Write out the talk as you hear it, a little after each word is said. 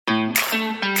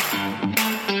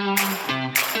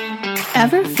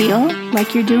Ever feel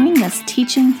like you're doing this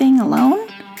teaching thing alone?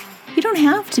 You don't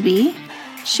have to be.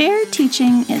 Shared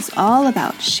teaching is all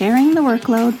about sharing the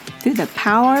workload through the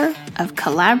power of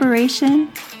collaboration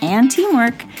and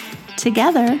teamwork.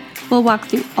 Together, we'll walk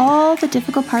through all the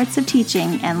difficult parts of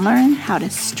teaching and learn how to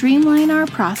streamline our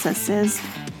processes,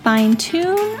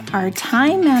 fine-tune our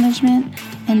time management,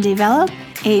 and develop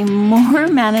a more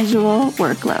manageable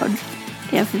workload.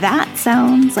 If that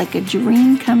sounds like a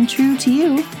dream come true to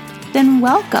you, then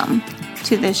welcome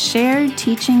to the Shared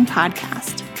Teaching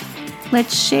Podcast.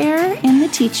 Let's share in the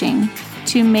teaching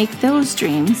to make those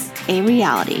dreams a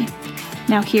reality.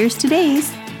 Now here's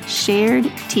today's Shared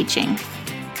Teaching.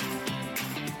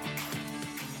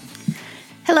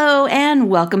 Hello and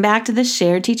welcome back to the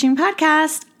Shared Teaching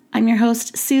Podcast. I'm your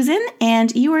host, Susan,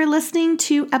 and you are listening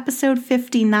to episode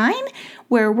 59,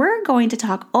 where we're going to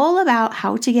talk all about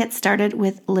how to get started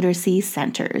with literacy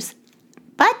centers,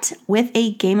 but with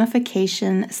a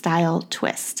gamification style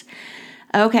twist.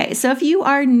 Okay, so if you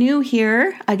are new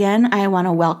here, again, I want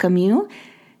to welcome you.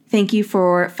 Thank you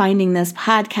for finding this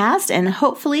podcast, and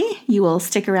hopefully you will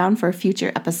stick around for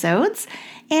future episodes.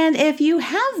 And if you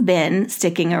have been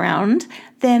sticking around,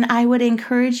 then I would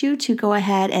encourage you to go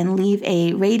ahead and leave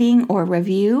a rating or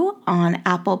review on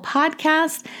Apple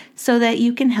Podcasts so that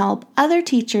you can help other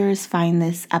teachers find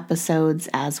these episodes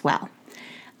as well.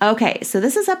 Okay, so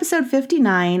this is episode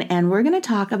 59, and we're going to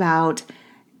talk about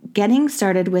getting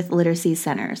started with literacy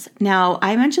centers. Now,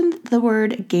 I mentioned the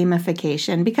word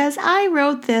gamification because I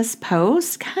wrote this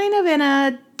post kind of in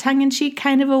a tongue-in-cheek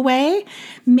kind of a way,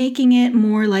 making it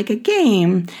more like a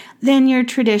game than your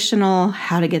traditional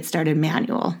how to get started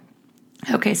manual.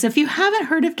 Okay, so if you haven't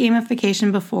heard of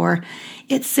gamification before,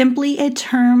 it's simply a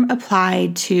term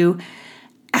applied to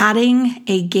adding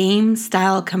a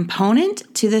game-style component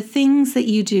to the things that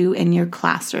you do in your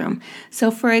classroom. So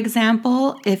for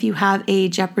example, if you have a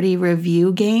Jeopardy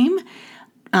review game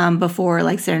before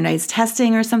like standardized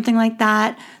testing or something like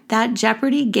that, that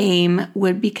Jeopardy game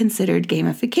would be considered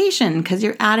gamification because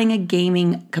you're adding a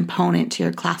gaming component to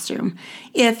your classroom.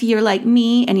 If you're like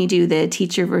me and you do the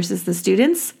teacher versus the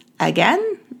students,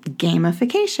 again,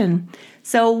 gamification.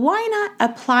 So why not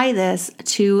apply this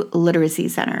to literacy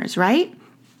centers, right?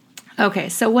 Okay,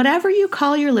 so whatever you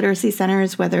call your literacy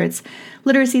centers, whether it's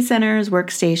literacy centers,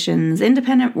 workstations,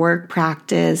 independent work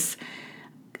practice,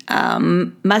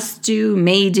 must do,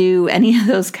 may do, any of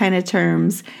those kind of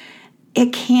terms,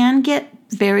 it can get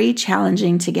very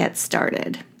challenging to get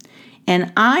started.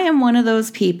 And I am one of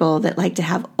those people that like to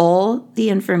have all the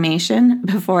information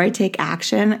before I take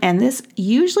action. And this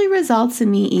usually results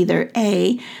in me either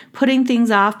A, putting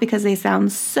things off because they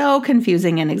sound so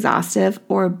confusing and exhaustive,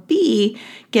 or B,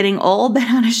 getting all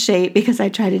bent out of shape because I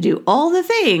try to do all the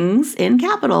things in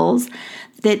capitals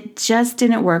that just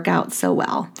didn't work out so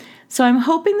well. So I'm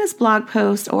hoping this blog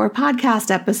post or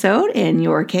podcast episode, in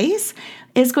your case,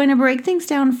 is going to break things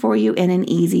down for you in an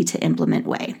easy to implement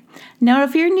way. Now,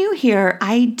 if you're new here,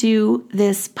 I do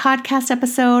this podcast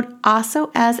episode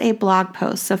also as a blog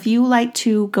post. So if you like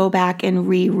to go back and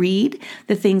reread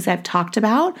the things I've talked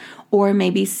about, or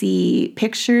maybe see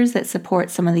pictures that support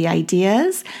some of the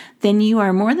ideas, then you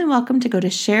are more than welcome to go to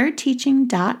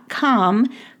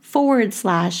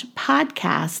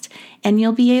sharedteaching.com/podcast, and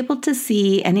you'll be able to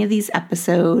see any of these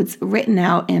episodes written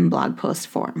out in blog post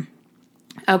form.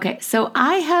 Okay, so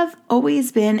I have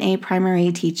always been a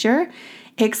primary teacher,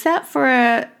 except for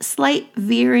a slight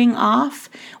veering off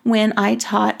when I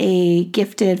taught a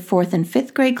gifted 4th and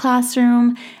 5th grade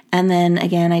classroom. And then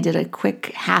again, I did a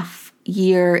quick half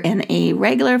year in a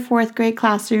regular 4th grade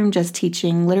classroom, just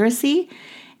teaching literacy.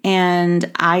 And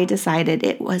I decided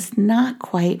it was not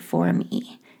quite for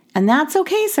me. And that's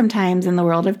okay sometimes in the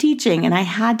world of teaching. And I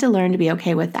had to learn to be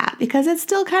okay with that because it's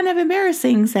still kind of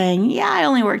embarrassing saying, yeah, I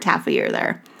only worked half a year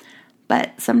there.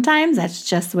 But sometimes that's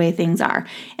just the way things are.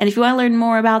 And if you want to learn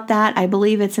more about that, I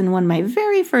believe it's in one of my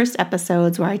very first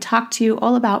episodes where I talked to you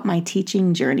all about my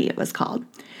teaching journey, it was called.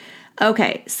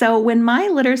 Okay, so when my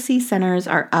literacy centers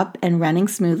are up and running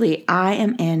smoothly, I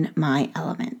am in my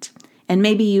element. And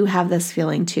maybe you have this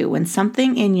feeling too, when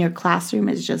something in your classroom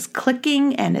is just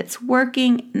clicking and it's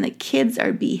working and the kids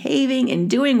are behaving and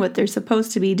doing what they're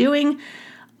supposed to be doing.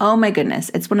 Oh my goodness,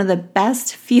 it's one of the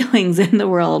best feelings in the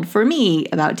world for me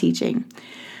about teaching.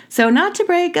 So not to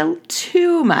brag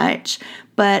too much,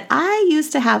 but I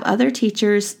used to have other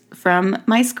teachers from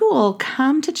my school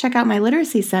come to check out my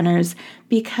literacy centers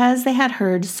because they had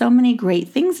heard so many great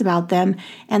things about them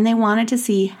and they wanted to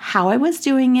see how I was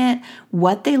doing it,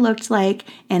 what they looked like,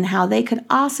 and how they could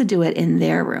also do it in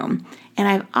their room. And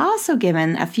I've also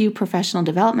given a few professional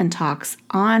development talks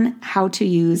on how to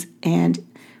use and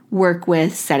work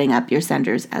with setting up your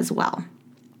centers as well.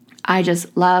 I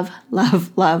just love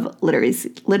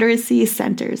literacy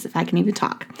centers, if I can even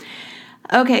talk.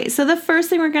 Okay, so the first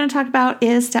thing we're going to talk about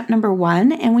is step number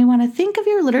 1, and we want to think of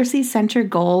your literacy center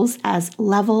goals as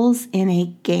levels in a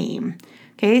game.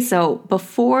 Okay, so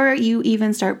before you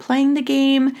even start playing the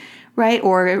game, right,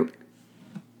 or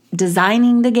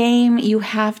designing the game, you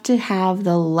have to have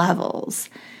the levels.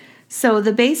 So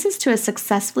the basis to a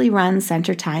successfully run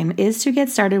center time is to get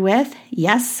started with,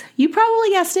 yes, you probably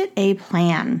guessed it, a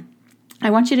plan. I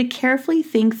want you to carefully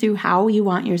think through how you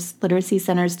want your literacy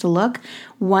centers to look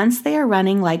once they are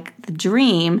running like the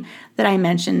dream that I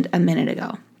mentioned a minute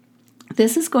ago.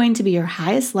 This is going to be your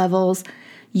highest levels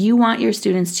you want your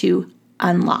students to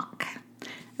unlock,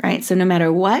 right? So no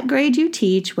matter what grade you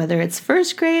teach, whether it's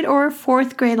first grade or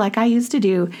fourth grade like I used to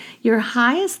do, your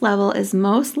highest level is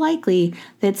most likely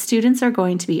that students are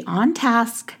going to be on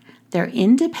task, they're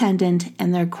independent,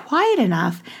 and they're quiet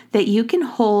enough that you can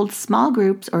hold small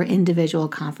groups or individual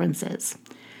conferences.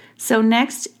 So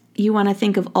next, you want to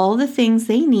think of all the things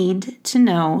they need to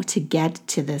know to get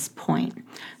to this point.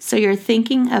 So you're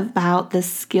thinking about the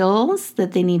skills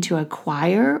that they need to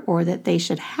acquire or that they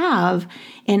should have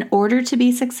in order to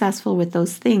be successful with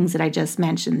those things that I just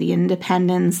mentioned, the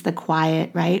independence, the quiet,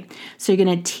 right? So you're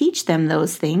going to teach them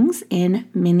those things in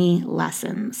mini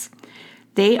lessons.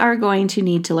 They are going to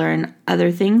need to learn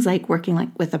other things like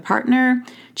working with a partner,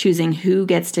 choosing who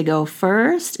gets to go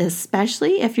first,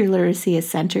 especially if your literacy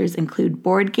centers include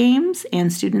board games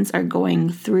and students are going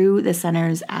through the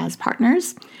centers as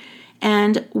partners.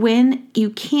 And when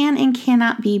you can and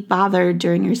cannot be bothered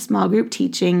during your small group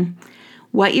teaching,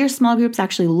 what your small groups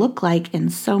actually look like and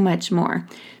so much more.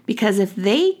 Because if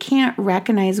they can't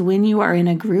recognize when you are in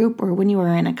a group or when you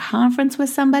are in a conference with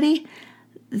somebody,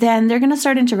 then they're going to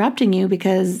start interrupting you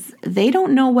because they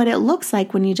don't know what it looks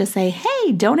like when you just say,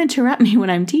 hey, don't interrupt me when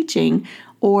I'm teaching,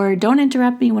 or don't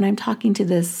interrupt me when I'm talking to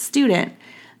this student.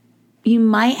 You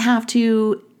might have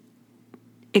to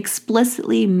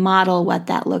explicitly model what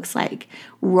that looks like.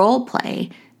 Role play.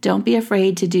 Don't be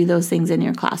afraid to do those things in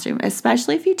your classroom,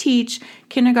 especially if you teach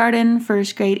kindergarten,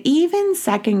 first grade, even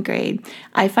second grade.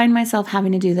 I find myself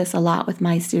having to do this a lot with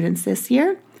my students this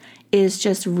year. Is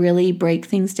just really break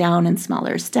things down in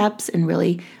smaller steps and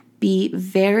really be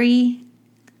very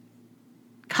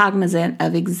cognizant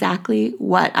of exactly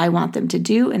what I want them to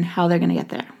do and how they're going to get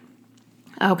there.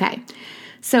 Okay,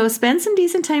 so spend some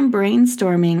decent time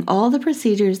brainstorming all the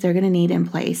procedures they're going to need in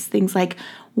place. Things like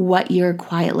what your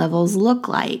quiet levels look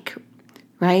like,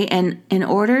 right? And in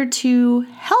order to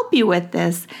help you with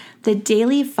this, the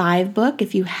Daily 5 book,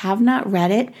 if you have not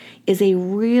read it, is a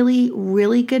really,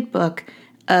 really good book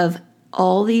of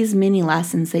all these mini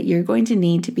lessons that you're going to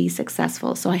need to be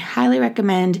successful. So I highly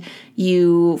recommend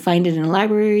you find it in a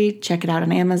library, check it out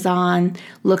on Amazon,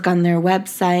 look on their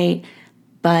website.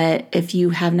 But if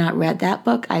you have not read that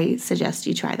book, I suggest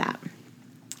you try that.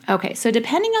 Okay, so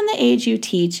depending on the age you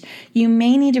teach, you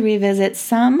may need to revisit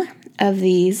some of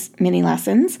these mini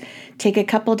lessons, take a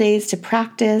couple days to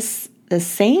practice the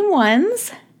same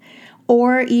ones,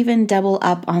 or even double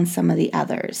up on some of the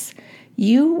others.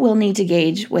 You will need to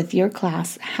gauge with your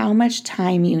class how much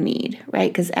time you need,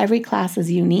 right? Because every class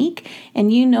is unique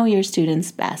and you know your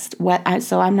students best.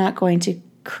 So I'm not going to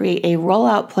create a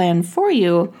rollout plan for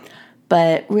you,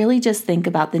 but really just think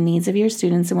about the needs of your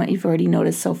students and what you've already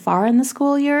noticed so far in the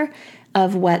school year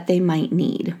of what they might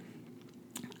need.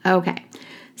 Okay,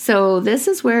 so this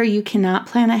is where you cannot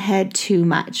plan ahead too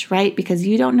much, right? Because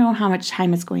you don't know how much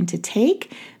time it's going to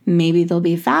take. Maybe they'll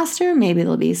be faster, maybe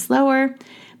they'll be slower.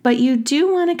 But you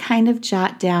do want to kind of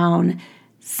jot down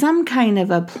some kind of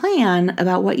a plan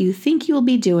about what you think you'll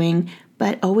be doing,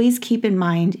 but always keep in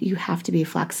mind you have to be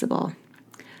flexible.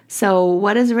 So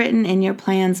what is written in your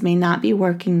plans may not be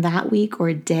working that week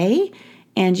or day,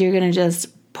 and you're going to just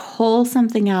pull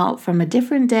something out from a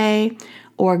different day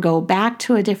or go back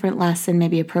to a different lesson,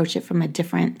 maybe approach it from a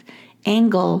different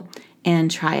angle and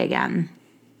try again.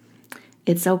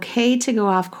 It's okay to go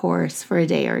off course for a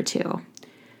day or two.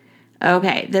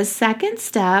 Okay, the second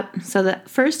step, so the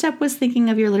first step was thinking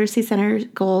of your literacy center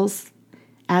goals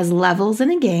as levels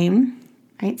in a game,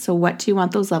 right? So what do you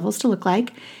want those levels to look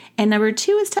like? And number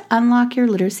 2 is to unlock your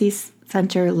literacy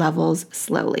center levels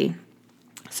slowly.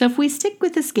 So if we stick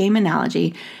with this game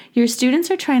analogy, your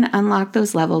students are trying to unlock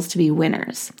those levels to be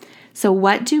winners. So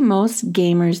what do most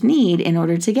gamers need in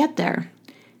order to get there?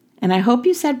 And I hope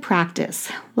you said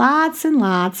practice. Lots and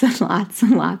lots and lots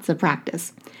and lots of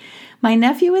practice. My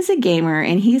nephew is a gamer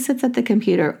and he sits at the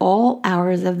computer all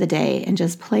hours of the day and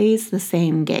just plays the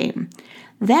same game.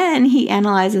 Then he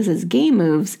analyzes his game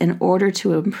moves in order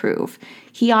to improve.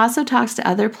 He also talks to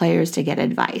other players to get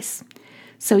advice.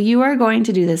 So you are going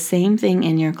to do the same thing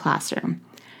in your classroom.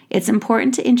 It's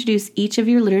important to introduce each of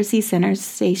your literacy center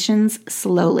stations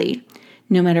slowly.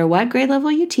 No matter what grade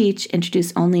level you teach,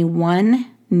 introduce only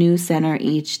one new center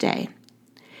each day.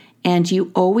 And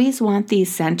you always want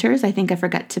these centers, I think I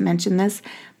forgot to mention this,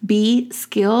 be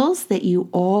skills that you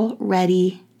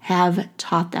already have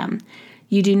taught them.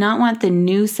 You do not want the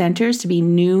new centers to be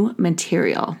new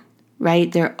material,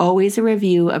 right? They're always a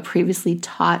review of previously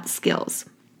taught skills.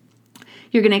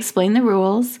 You're going to explain the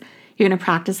rules. You're going to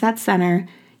practice that center.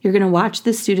 You're going to watch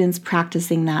the students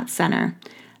practicing that center.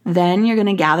 Then you're going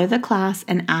to gather the class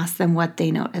and ask them what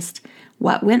they noticed.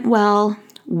 What went well?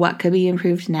 What could be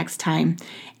improved next time?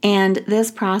 And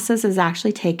this process is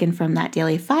actually taken from that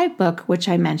Daily 5 book, which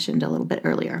I mentioned a little bit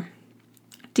earlier.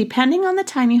 Depending on the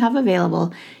time you have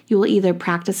available, you will either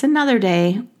practice another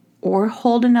day or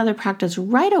hold another practice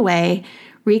right away,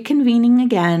 reconvening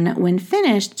again when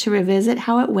finished to revisit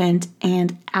how it went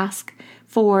and ask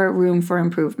for room for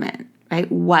improvement, right?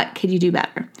 What could you do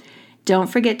better? Don't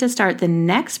forget to start the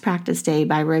next practice day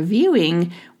by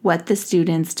reviewing what the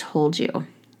students told you.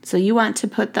 So you want to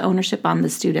put the ownership on the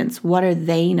students. What are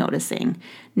they noticing?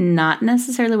 Not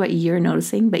necessarily what you're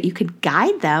noticing, but you could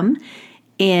guide them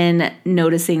in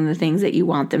noticing the things that you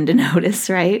want them to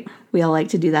notice, right? We all like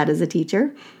to do that as a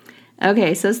teacher.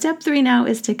 Okay, so step 3 now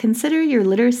is to consider your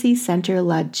literacy center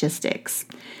logistics.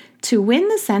 To win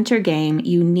the center game,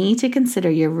 you need to consider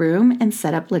your room and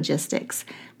setup logistics.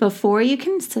 Before you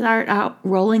can start out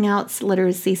rolling out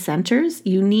literacy centers,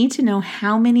 you need to know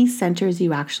how many centers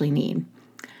you actually need.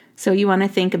 So you want to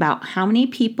think about how many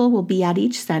people will be at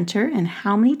each center and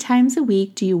how many times a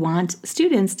week do you want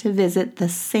students to visit the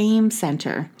same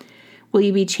center. Will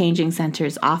you be changing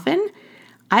centers often?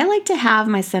 I like to have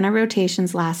my center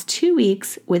rotations last 2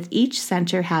 weeks with each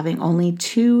center having only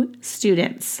 2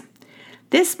 students.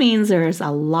 This means there's a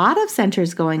lot of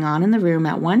centers going on in the room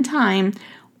at one time,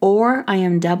 or I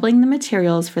am doubling the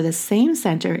materials for the same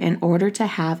center in order to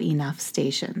have enough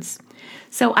stations.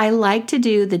 So I like to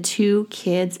do the 2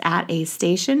 kids at a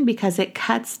station because it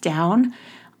cuts down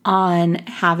on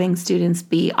having students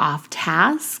be off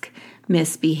task,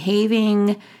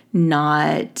 misbehaving,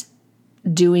 not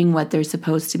doing what they're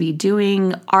supposed to be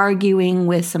doing, arguing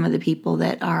with some of the people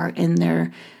that are in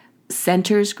their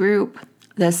centers group.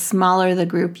 The smaller the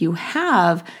group you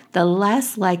have, the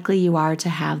less likely you are to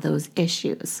have those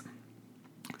issues.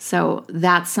 So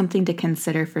that's something to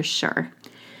consider for sure.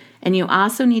 And you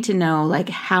also need to know,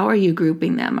 how are you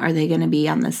grouping them? Are they going to be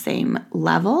on the same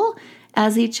level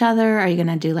as each other? Are you going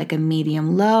to do a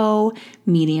medium low,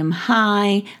 medium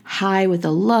high, high with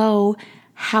a low?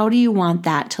 How do you want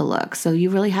that to look? So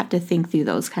you really have to think through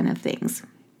those kind of things.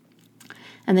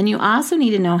 And then you also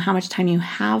need to know how much time you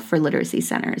have for literacy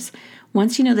centers.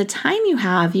 Once you know the time you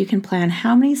have, you can plan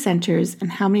how many centers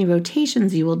and how many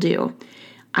rotations you will do.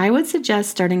 I would suggest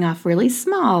starting off really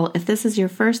small if this is your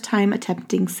first time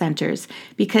attempting centers,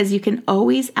 because you can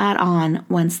always add on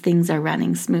once things are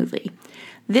running smoothly.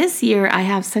 This year, I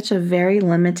have such a very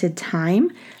limited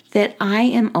time that I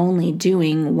am only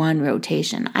doing 1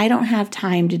 rotation. I don't have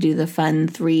time to do the fun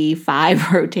 3,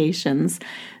 5 rotations.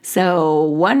 So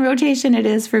 1 rotation it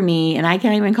is for me, and I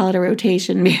can't even call it a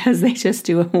rotation because they just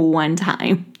do it 1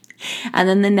 time. And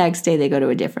then the next day they go to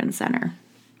a different center.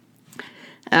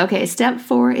 Okay, step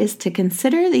 4 is to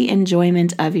consider the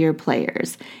enjoyment of your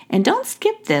players. And don't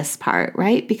skip this part,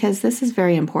 right? Because this is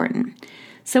very important.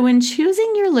 So when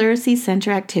choosing your literacy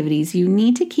center activities, you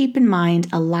need to keep in mind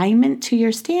alignment to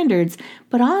your standards,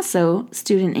 but also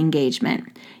student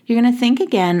engagement. You're going to think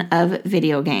again of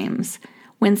video games.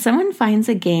 When someone finds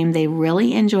a game they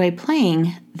really enjoy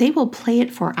playing, they will play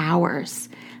it for hours.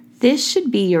 This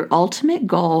should be your ultimate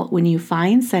goal when you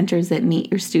find centers that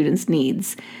meet your students'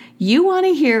 needs. You want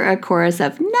to hear a chorus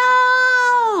of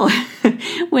no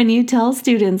when you tell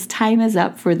students time is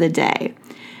up for the day.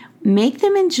 Make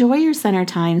them enjoy your center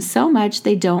time so much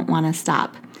they don't want to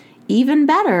stop. Even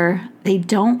better, they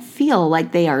don't feel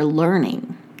like they are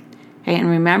learning. Okay, and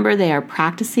remember, they are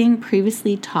practicing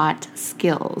previously taught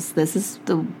skills. This is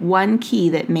the one key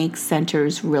that makes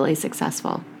centers really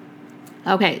successful.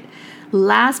 Okay,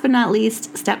 last but not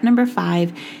least, step number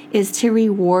 5 is to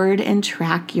reward and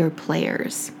track your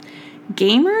players.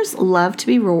 Gamers love to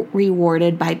be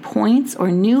rewarded by points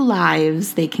or new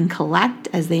lives they can collect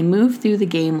as they move through the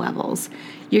game levels.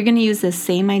 You're going to use this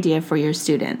same idea for your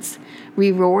students.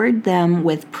 Reward them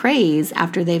with praise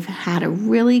after they've had a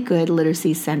really good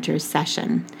Literacy Center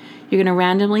session. You're going to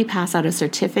randomly pass out a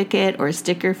certificate or a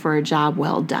sticker for a job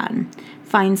well done.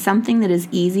 Find something that is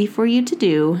easy for you to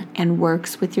do and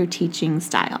works with your teaching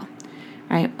style.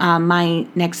 Right? My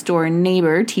next door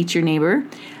neighbor, teacher neighbor,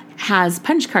 has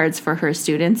punch cards for her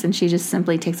students, and she just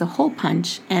simply takes a hole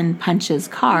punch and punches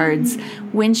cards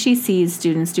when she sees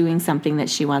students doing something that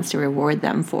she wants to reward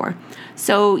them for.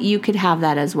 So you could have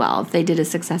that as well. If they did a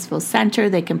successful center,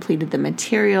 they completed the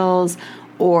materials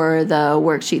or the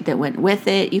worksheet that went with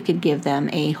it, you could give them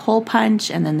a hole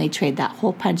punch, and then they trade that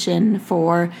hole punch in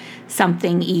for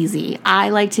something easy. I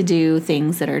like to do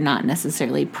things that are not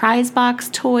necessarily prize box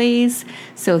toys.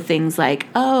 So things like,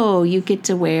 oh, you get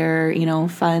to wear,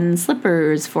 fun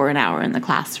slippers for an hour in the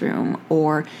classroom,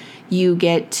 or you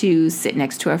get to sit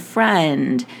next to a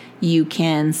friend. You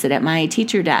can sit at my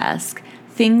teacher desk.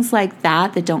 Things like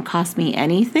that don't cost me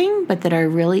anything, but that are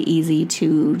really easy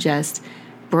to just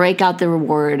break out the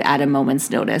reward at a moment's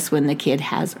notice when the kid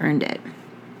has earned it.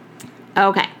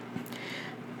 Okay.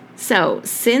 So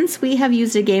since we have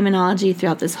used a game analogy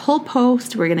throughout this whole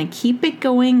post, we're going to keep it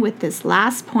going with this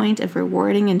last point of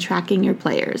rewarding and tracking your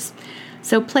players.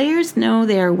 So players know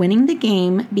they are winning the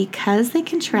game because they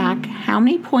can track how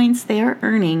many points they are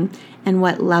earning and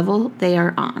what level they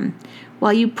are on.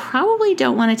 While you probably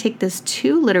don't want to take this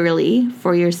too literally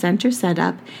for your center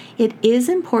setup, it is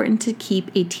important to keep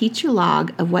a teacher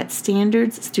log of what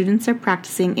standards students are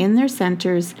practicing in their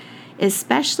centers,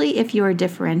 especially if you are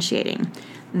differentiating.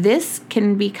 This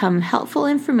can become helpful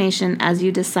information as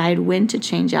you decide when to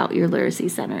change out your literacy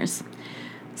centers.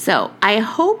 So I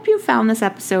hope you found this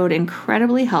episode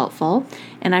incredibly helpful,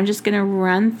 and I'm just going to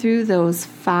run through those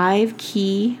 5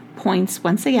 key points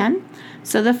once again.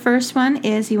 So the first one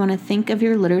is you want to think of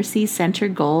your literacy center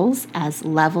goals as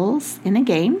levels in a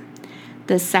game.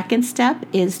 The second step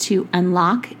is to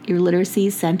unlock your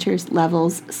literacy center's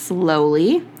levels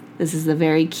slowly. This is the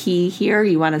very key here.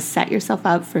 You want to set yourself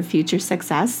up for future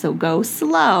success, so go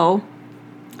slow.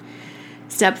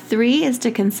 Step 3 is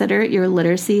to consider your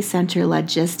literacy center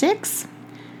logistics.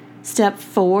 Step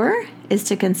 4 is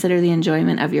to consider the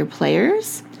enjoyment of your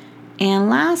players. And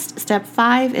last, step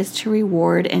 5 is to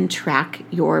reward and track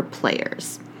your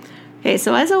players. Okay,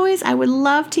 so as always, I would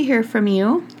love to hear from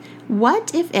you.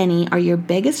 What, if any, are your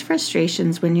biggest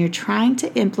frustrations when you're trying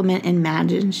to implement and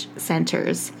manage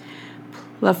centers?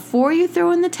 Before you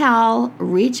throw in the towel,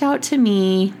 reach out to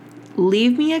me,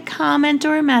 leave me a comment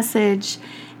or a message,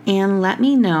 and let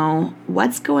me know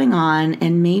what's going on,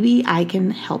 and maybe I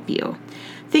can help you.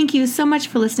 Thank you so much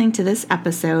for listening to this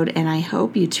episode, and I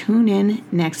hope you tune in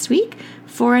next week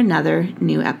for another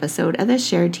new episode of the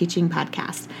Shared Teaching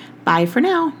Podcast. Bye for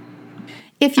now.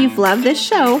 If you've loved this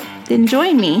show, then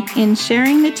join me in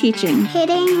sharing the teaching,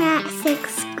 hitting that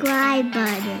subscribe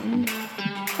button,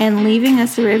 and leaving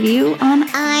us a review on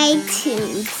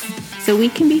iTunes, so we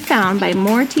can be found by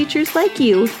more teachers like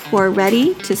you who are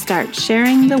ready to start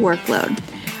sharing the workload.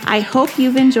 I hope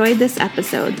you've enjoyed this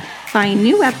episode. Find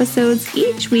new episodes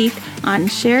each week on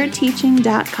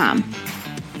sharedteaching.com.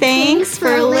 Thanks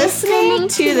for listening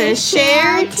to the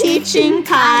Shared Teaching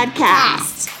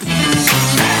Podcast.